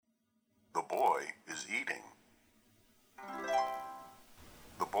boy is eating.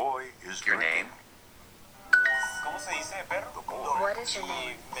 The boy is Your drinking. name? ¿Cómo se dice, perro? The boy. What is your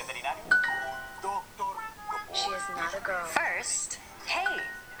name? Veterinario. Doctor. The boy. She is not a girl. First, hey,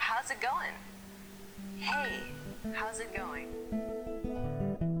 how's it going? Hey, how's it going?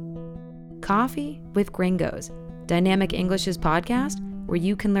 Coffee with Gringos, Dynamic English's podcast where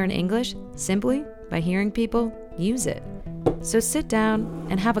you can learn English simply by hearing people use it. So sit down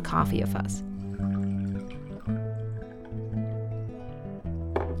and have a coffee with us.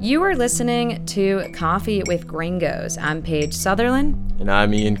 You are listening to Coffee with Gringos. I'm Paige Sutherland. And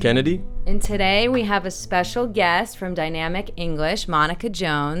I'm Ian Kennedy. And today we have a special guest from Dynamic English, Monica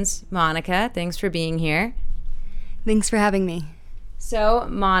Jones. Monica, thanks for being here. Thanks for having me. So,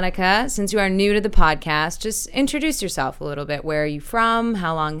 Monica, since you are new to the podcast, just introduce yourself a little bit. Where are you from?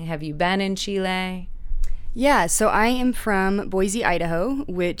 How long have you been in Chile? Yeah, so I am from Boise, Idaho,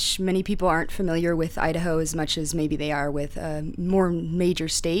 which many people aren't familiar with Idaho as much as maybe they are with more major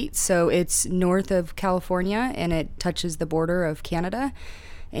states. So it's north of California and it touches the border of Canada.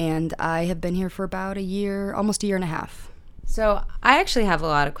 And I have been here for about a year, almost a year and a half. So I actually have a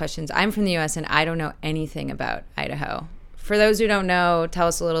lot of questions. I'm from the U.S. and I don't know anything about Idaho. For those who don't know, tell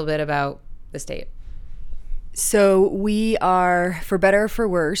us a little bit about the state. So we are, for better or for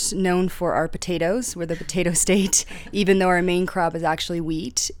worse, known for our potatoes. We're the potato state, even though our main crop is actually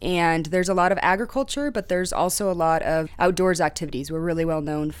wheat. And there's a lot of agriculture, but there's also a lot of outdoors activities. We're really well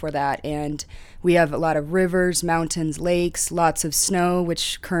known for that. And we have a lot of rivers, mountains, lakes, lots of snow,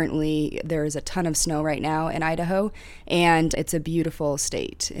 which currently there is a ton of snow right now in Idaho. And it's a beautiful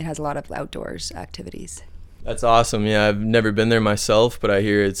state. It has a lot of outdoors activities. That's awesome. Yeah, I've never been there myself, but I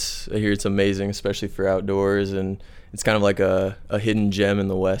hear it's amazing, especially for outdoors, and it's kind of like a hidden gem in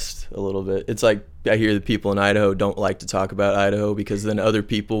the West a little bit. It's like I hear the people in Idaho don't like to talk about Idaho because then other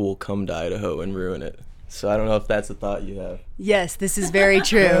people will come to Idaho and ruin it. So I don't know if that's a thought you have. Yes, this is very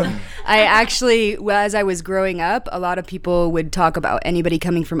true. I actually, as I was growing up, a lot of people would talk about anybody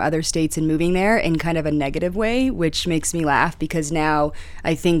coming from other states and moving there in kind of a negative way, which makes me laugh because now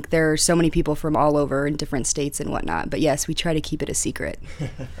I think there are so many people from all over in different states and whatnot. But yes, we try to keep it a secret.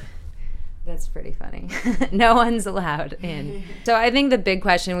 That's pretty funny. No one's allowed in. So I think the big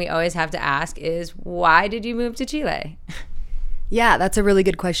question we always have to ask is, why did you move to Chile? Yeah, that's a really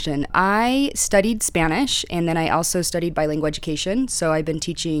good question. I studied Spanish, and then I also studied bilingual education. So I've been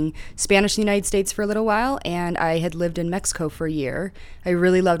teaching Spanish in the United States for a little while, and I had lived in Mexico for a year. I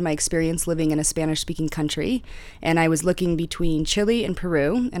really loved my experience living in a Spanish-speaking country, and I was looking between Chile and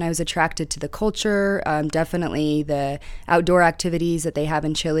Peru, and I was attracted to the culture, definitely the outdoor activities that they have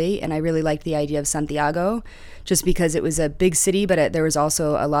in Chile, and I really liked the idea of Santiago, just because it was a big city, but there was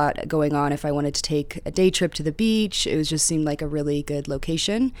also a lot going on if I wanted to take a day trip to the beach. It just seemed like a really good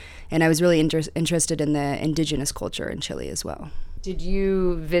location, and I was really interested in the indigenous culture in Chile as well. Did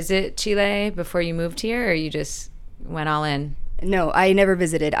you visit Chile before you moved here, or you just went all in? No, I never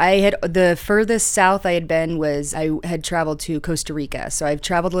visited. The furthest south I had been was I had traveled to Costa Rica. So I've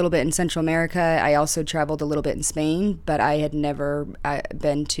traveled a little bit in Central America. I also traveled a little bit in Spain, but I had never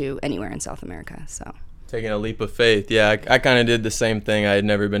been to anywhere in South America. So taking a leap of faith. Yeah, I kind of did the same thing. I had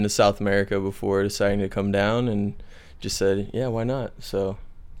never been to South America before deciding to come down and just said, yeah, why not? So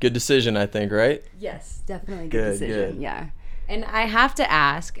good decision, I think, right? Yes, definitely good decision. Good. Yeah. And I have to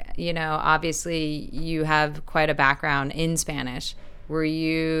ask, obviously you have quite a background in Spanish. Were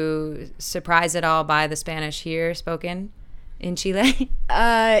you surprised at all by the Spanish here spoken in Chile?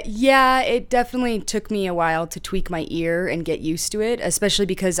 Yeah, it definitely took me a while to tweak my ear and get used to it, especially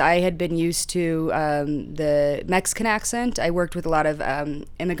because I had been used to the Mexican accent. I worked with a lot of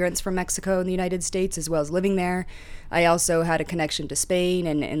immigrants from Mexico in the United States as well as living there. I also had a connection to Spain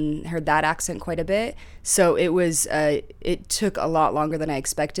and heard that accent quite a bit. So it took a lot longer than I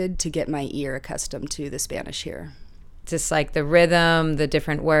expected to get my ear accustomed to the Spanish here. Just like the rhythm, the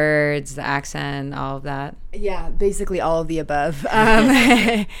different words, the accent, all of that? Yeah, basically all of the above.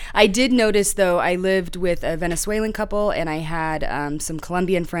 I did notice, though, I lived with a Venezuelan couple and I had some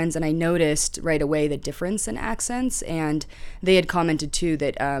Colombian friends, and I noticed right away the difference in accents. And they had commented, too,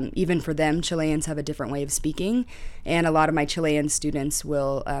 that even for them, Chileans have a different way of speaking. And a lot of my Chilean students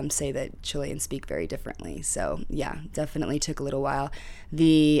will say that Chileans speak very differently. So, yeah, definitely took a little while.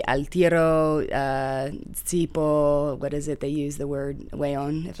 The al tiro, tipo, what is it? They use the word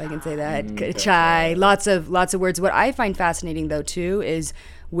weon, if I can say that. Chai, lots of words. What I find fascinating, though, too, is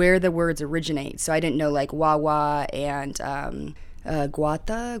where the words originate. So I didn't know, like, wawa and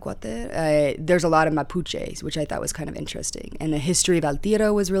Guate. There's a lot of Mapuches, which I thought was kind of interesting. And the history of El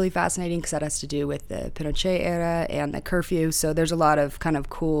Tiro was really fascinating because that has to do with the Pinochet era and the curfew. So there's a lot of kind of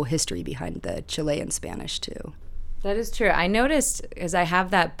cool history behind the Chilean Spanish too. That is true. I noticed, because I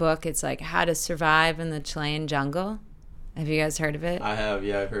have that book, it's like How to Survive in the Chilean Jungle. Have you guys heard of it? I have,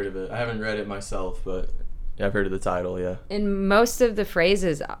 yeah, I've heard of it. I haven't read it myself, but yeah, I've heard of the title, yeah. And most of the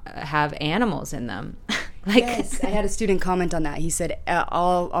phrases have animals in them. Like, yes, I had a student comment on that. He said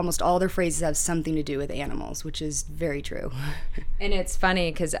almost all their phrases have something to do with animals, which is very true. And it's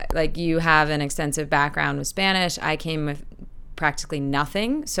funny because, like, you have an extensive background with Spanish. I came with practically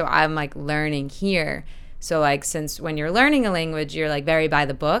nothing, so I'm, like, learning here. So, like, since when you're learning a language, you're, like, very by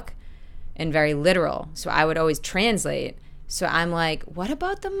the book and very literal. So I would always translate. So I'm like, what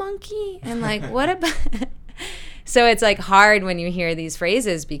about the monkey? And, like, what about... So it's like hard when you hear these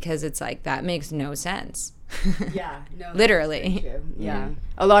phrases because it's like that makes no sense. Yeah, no, literally. Yeah.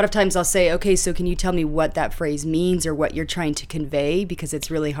 A lot of times I'll say, okay, so can you tell me what that phrase means or what you're trying to convey? Because it's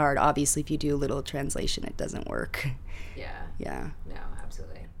really hard. Obviously, if you do a little translation, it doesn't work. Yeah. No,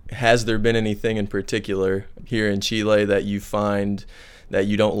 absolutely. Has there been anything in particular here in Chile that you find that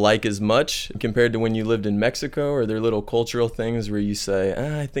you don't like as much compared to when you lived in Mexico? Are there little cultural things where you say,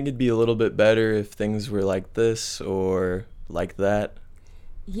 I think it'd be a little bit better if things were like this or like that?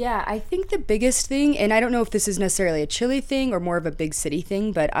 Yeah, I think the biggest thing, and I don't know if this is necessarily a Chile thing or more of a big city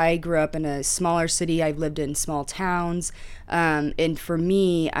thing, but I grew up in a smaller city. I've lived in small towns. And for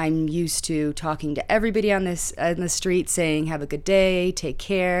me, I'm used to talking to everybody on the street saying, have a good day, take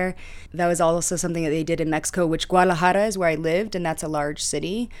care. That was also something that they did in Mexico, which Guadalajara is where I lived, and that's a large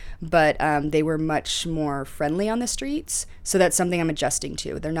city. But they were much more friendly on the streets. So that's something I'm adjusting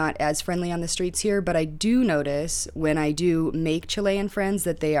to. They're not as friendly on the streets here, but I do notice when I do make Chilean friends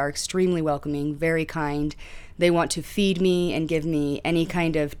that they are extremely welcoming, very kind. They want to feed me and give me any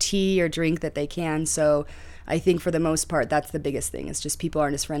kind of tea or drink that they can. So I think for the most part, that's the biggest thing. It's just people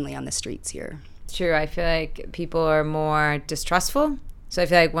aren't as friendly on the streets here. True. I feel like people are more distrustful. So I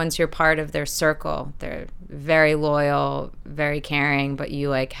feel like once you're part of their circle, they're very loyal, very caring, but you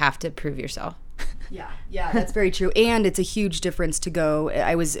like have to prove yourself. Yeah, that's very true. And it's a huge difference to go.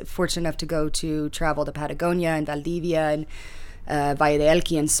 I was fortunate enough to travel to Patagonia and Valdivia and Valle de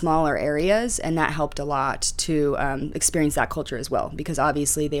Elqui and smaller areas, and that helped a lot to experience that culture as well, because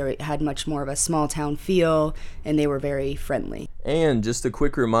obviously they had much more of a small town feel and they were very friendly. And just a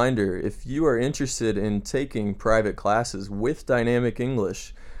quick reminder, if you are interested in taking private classes with Dynamic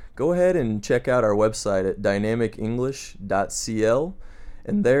English, go ahead and check out our website at dynamicenglish.cl,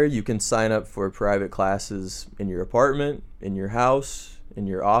 and there you can sign up for private classes in your apartment, in your house, in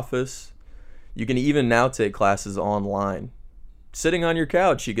your office. You can even now take classes online. Sitting on your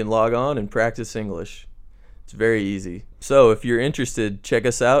couch, you can log on and practice English. It's very easy. So if you're interested, check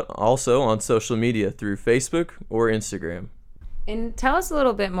us out also on social media through Facebook or Instagram. And tell us a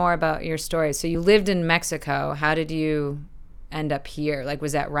little bit more about your story. So you lived in Mexico. How did you end up here? Like,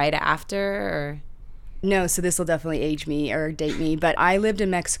 was that right after or? No, so this will definitely age me or date me, but I lived in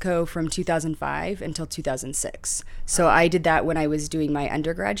Mexico from 2005 until 2006. So I did that when I was doing my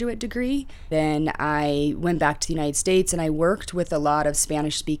undergraduate degree. Then I went back to the United States and I worked with a lot of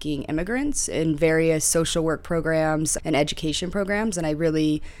Spanish-speaking immigrants in various social work programs and education programs, and I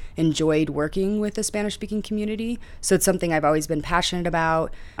really enjoyed working with the Spanish-speaking community. So it's something I've always been passionate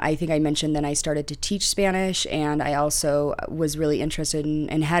about. I think I mentioned then I started to teach Spanish, and I also was really interested in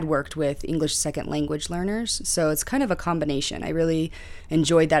and had worked with English second language learners. So it's kind of a combination. I really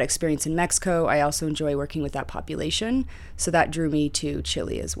enjoyed that experience in Mexico. I also enjoy working with that population. So that drew me to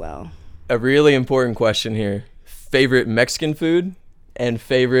Chile as well. A really important question here. Favorite Mexican food and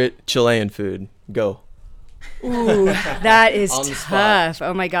favorite Chilean food? Go. Ooh, that is On the tough. spot.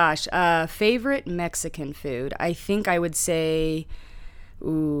 Oh my gosh. Favorite Mexican food? I think I would say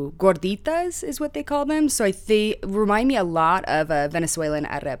gorditas is what they call them. So they remind me a lot of a Venezuelan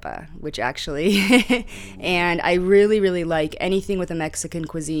arepa, which actually, and I really, really like anything with a Mexican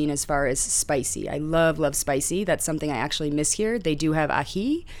cuisine as far as spicy. I love spicy. That's something I actually miss here. They do have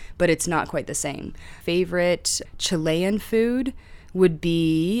ají, but it's not quite the same. Favorite Chilean food would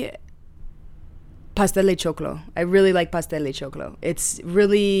be pastel de choclo. I really like pastel de choclo. It's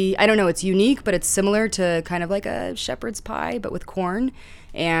really, I don't know, it's unique, but it's similar to kind of like a shepherd's pie, but with corn.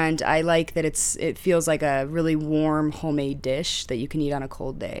 And I like that it feels like a really warm homemade dish that you can eat on a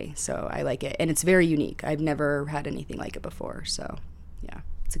cold day. So I like it. And it's very unique. I've never had anything like it before. So yeah,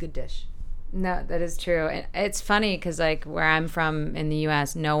 it's a good dish. No, that is true. And it's funny because like where I'm from in the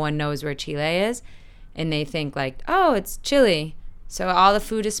U.S., no one knows where Chile is. And they think like, oh, it's Chile. So all the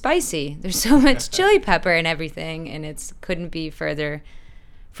food is spicy. There's so much chili pepper and everything, and it couldn't be further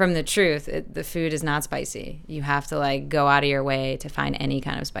from the truth. The food is not spicy. You have to like go out of your way to find any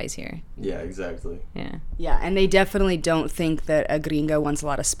kind of spice here. Yeah, exactly. Yeah. Yeah, and they definitely don't think that a gringa wants a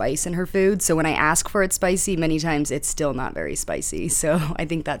lot of spice in her food. So when I ask for it spicy, many times it's still not very spicy. So I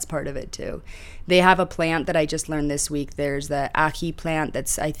think that's part of it too. They have a plant that I just learned this week. There's the ají plant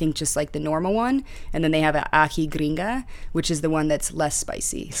that's, I think, just like the normal one. And then they have an ají gringa, which is the one that's less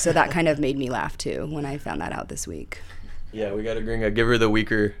spicy. So that kind of made me laugh too when I found that out this week. Yeah, we got a gringa. Give her the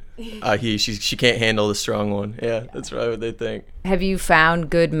weaker ají. She can't handle the strong one. Yeah, that's right what they think. Have you found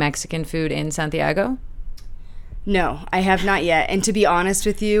good Mexican food in Santiago? No, I have not yet. And to be honest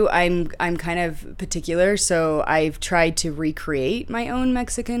with you, I'm kind of particular, so I've tried to recreate my own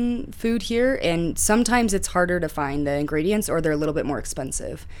Mexican food here, and sometimes it's harder to find the ingredients or they're a little bit more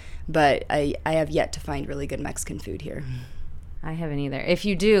expensive. But I have yet to find really good Mexican food here. I haven't either. If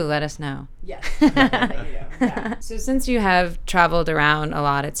you do, let us know. Yes. Yeah. So since you have traveled around a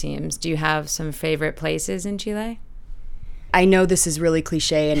lot, it seems, do you have some favorite places in Chile? I know this is really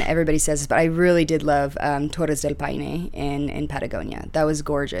cliche and everybody says this, but I really did love Torres del Paine in Patagonia. That was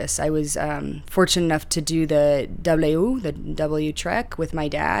gorgeous. I was fortunate enough to do the W trek with my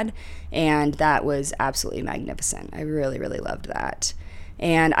dad, and that was absolutely magnificent. I really, really loved that.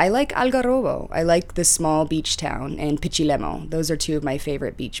 And I like Algarrobo. I like the small beach town, and Pichilemu. Those are two of my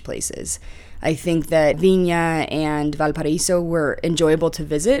favorite beach places. I think that Viña and Valparaiso were enjoyable to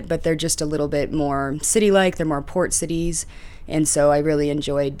visit, but they're just a little bit more city-like. They're more port cities. And so I really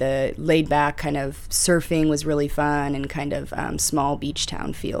enjoyed the laid-back kind of surfing was really fun, and kind of small beach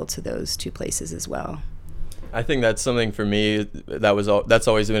town feel to those two places as well. I think that's something for me that's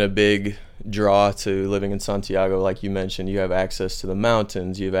always been a big draw to living in Santiago. Like you mentioned, you have access to the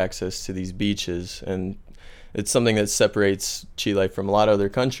mountains, you have access to these beaches, and it's something that separates Chile from a lot of other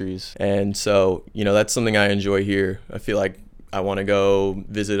countries. And so, that's something I enjoy here. I feel like I want to go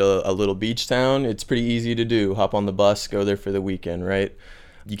visit a little beach town. It's pretty easy to do. Hop on the bus, go there for the weekend, right?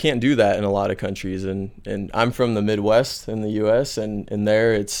 You can't do that in a lot of countries. And I'm from the Midwest in the U.S., and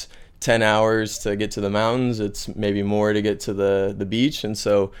there it's 10 hours to get to the mountains. It's maybe more to get to the beach. And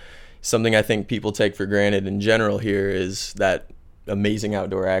so something I think people take for granted in general here is that amazing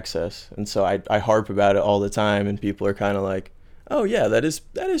outdoor access. And so I harp about it all the time, and people are kind of like, oh yeah, that is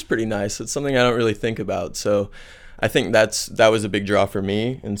pretty nice. It's something I don't really think about. So I think that was a big draw for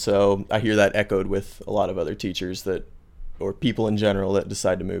me. And so I hear that echoed with a lot of other teachers or people in general that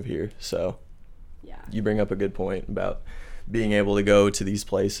decide to move here. So yeah, you bring up a good point about being able to go to these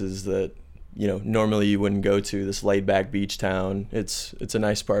places that normally you wouldn't go to, this laid back beach town. It's a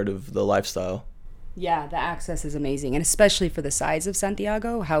nice part of the lifestyle. Yeah, the access is amazing, and especially for the size of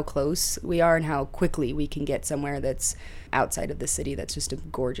Santiago, how close we are and how quickly we can get somewhere that's outside of the city. That's just a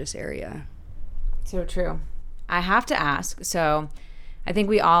gorgeous area. So true. I have to ask, so I think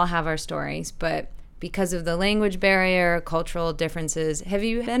we all have our stories, but because of the language barrier, cultural differences, have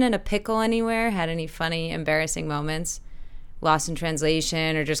you been in a pickle anywhere, had any funny, embarrassing moments? Lost in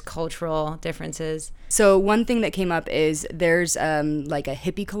translation or just cultural differences? So one thing that came up is there's like a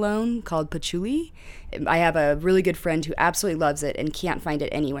hippie cologne called patchouli. I have a really good friend who absolutely loves it and can't find it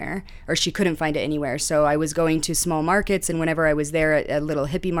anywhere, or she couldn't find it anywhere. So I was going to small markets, and whenever I was there at a little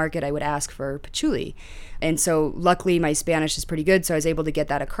hippie market, I would ask for patchouli. And so luckily my Spanish is pretty good, so I was able to get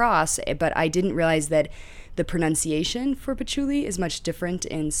that across, but I didn't realize that the pronunciation for patchouli is much different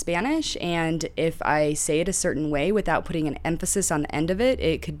in Spanish, and if I say it a certain way without putting an emphasis on the end of it,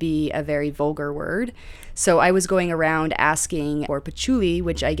 it could be a very vulgar word. So I was going around asking for patchouli,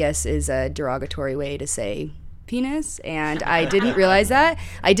 which I guess is a derogatory way to say penis, and I didn't realize that.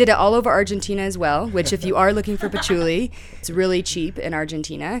 I did it all over Argentina as well, which if you are looking for patchouli, it's really cheap in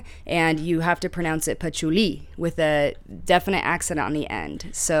Argentina, and you have to pronounce it patchouli with a definite accent on the end.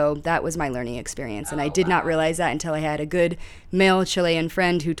 So that was my learning experience, and I did not realize that until I had a good male Chilean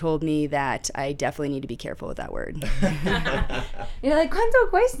friend who told me that I definitely need to be careful with that word. You're like, ¿cuánto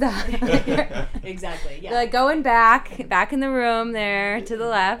cuesta? Exactly, yeah. You're like going back in the room there to the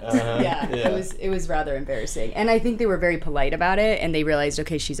left. Yeah, it was rather embarrassing. And I think they were very polite about it, and they realized,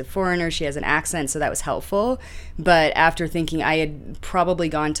 okay, she's a foreigner, she has an accent, so that was helpful. But after thinking, I had probably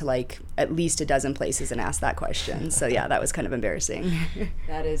gone to like at least a dozen places and asked that question. So yeah, that was kind of embarrassing.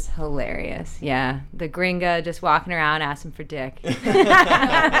 That is hilarious. Yeah, the gringa just walking around asking for dick. Pretty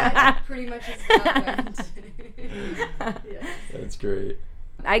much is how it went. Yeah. That's great.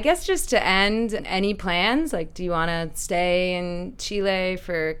 I guess just to end, any plans? Like, do you want to stay in Chile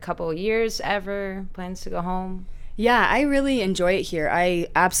for a couple of years ever? Plans to go home? Yeah, I really enjoy it here. I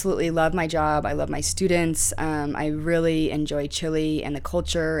absolutely love my job. I love my students. I really enjoy Chile and the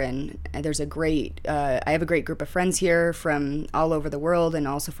culture. And there's I have a great group of friends here from all over the world and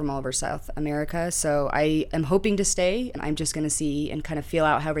also from all over South America. So I am hoping to stay. I'm just going to see and kind of feel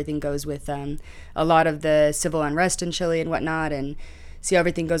out how everything goes with a lot of the civil unrest in Chile and whatnot, and see how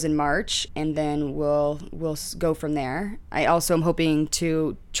everything goes in March, and then we'll go from there. I also am hoping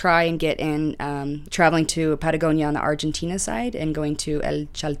to try and get in traveling to Patagonia on the Argentina side and going to El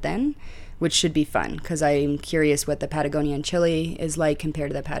Chaltén, which should be fun because I'm curious what the Patagonia in Chile is like compared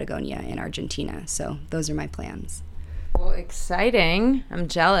to the Patagonia in Argentina. So those are my plans. Well, exciting. I'm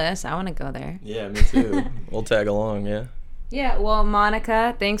jealous. I want to go there. Yeah, me too. We'll tag along, yeah. Yeah, well,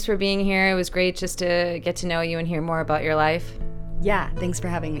 Monica, thanks for being here. It was great just to get to know you and hear more about your life. Yeah, thanks for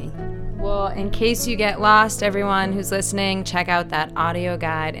having me. Well, in case you get lost, everyone who's listening, check out that audio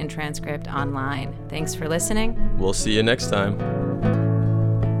guide and transcript online. Thanks for listening. We'll see you next time.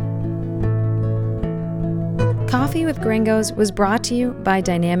 Coffee with Gringos was brought to you by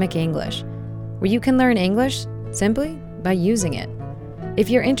Dynamic English, where you can learn English simply by using it.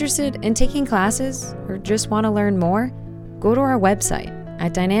 If you're interested in taking classes or just want to learn more, go to our website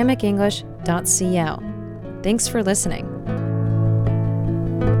at dynamicenglish.cl. Thanks for listening.